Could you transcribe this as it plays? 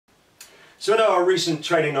So in our recent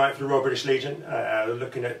training night for the Royal British Legion,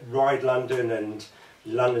 looking at Ride London and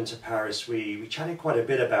London to Paris, we chatted quite a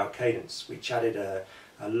bit about cadence. We chatted a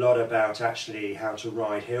lot about actually how to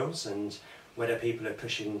ride hills and whether people are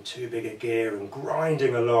pushing too big a gear and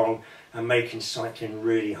grinding along and making cycling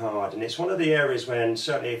really hard. And it's one of the areas when,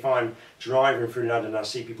 certainly if I'm driving through London, I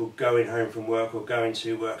see people going home from work or going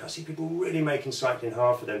to work, I see people really making cycling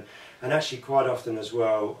hard for them. And actually quite often as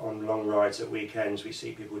well on long rides at weekends we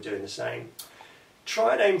see people doing the same.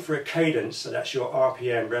 Try and aim for a cadence, so that's your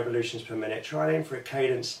RPM, revolutions per minute. Try and aim for a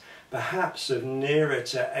cadence perhaps of nearer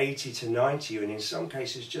to 80 to 90 and in some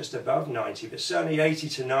cases just above 90, but certainly 80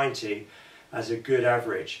 to 90 as a good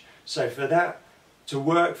average. So for that to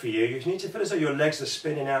work for you, you need to feel as though your legs are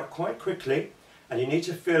spinning out quite quickly, and you need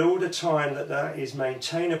to feel all the time that that is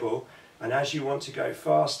maintainable. And as you want to go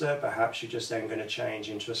faster, perhaps you're just then going to change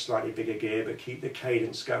into a slightly bigger gear, but keep the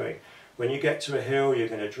cadence going. When you get to a hill, you're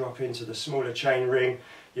going to drop into the smaller chain ring.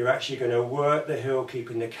 You're actually going to work the hill,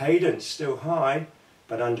 keeping the cadence still high,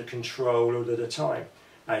 but under control all of the time.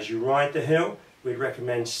 As you ride the hill, we'd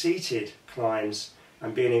recommend seated climbs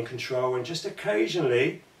and being in control, and just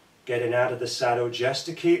occasionally getting out of the saddle just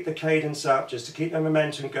to keep the cadence up, just to keep the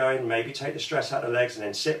momentum going, maybe take the stress out of the legs and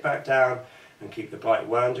then sit back down and keep the bike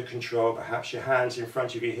well under control, perhaps your hands in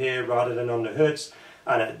front of you here rather than on the hoods,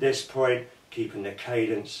 and at this point keeping the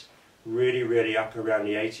cadence really up around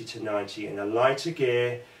the 80 to 90 in a lighter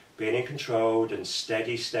gear, being in control and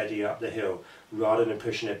steady up the hill rather than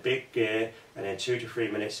pushing a big gear and then 2 to 3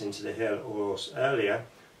 minutes into the hill or earlier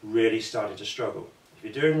really starting to struggle.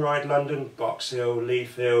 If you're doing Ride London, Box Hill,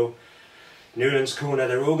 Leaf Hill, Newlands Corner,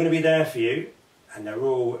 they're all going to be there for you, and they're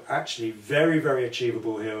all actually very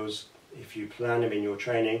achievable hills if you plan them in your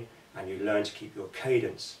training and you learn to keep your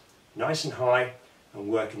cadence nice and high and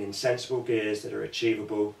working in sensible gears that are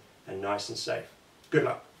achievable and nice and safe. Good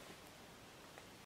luck.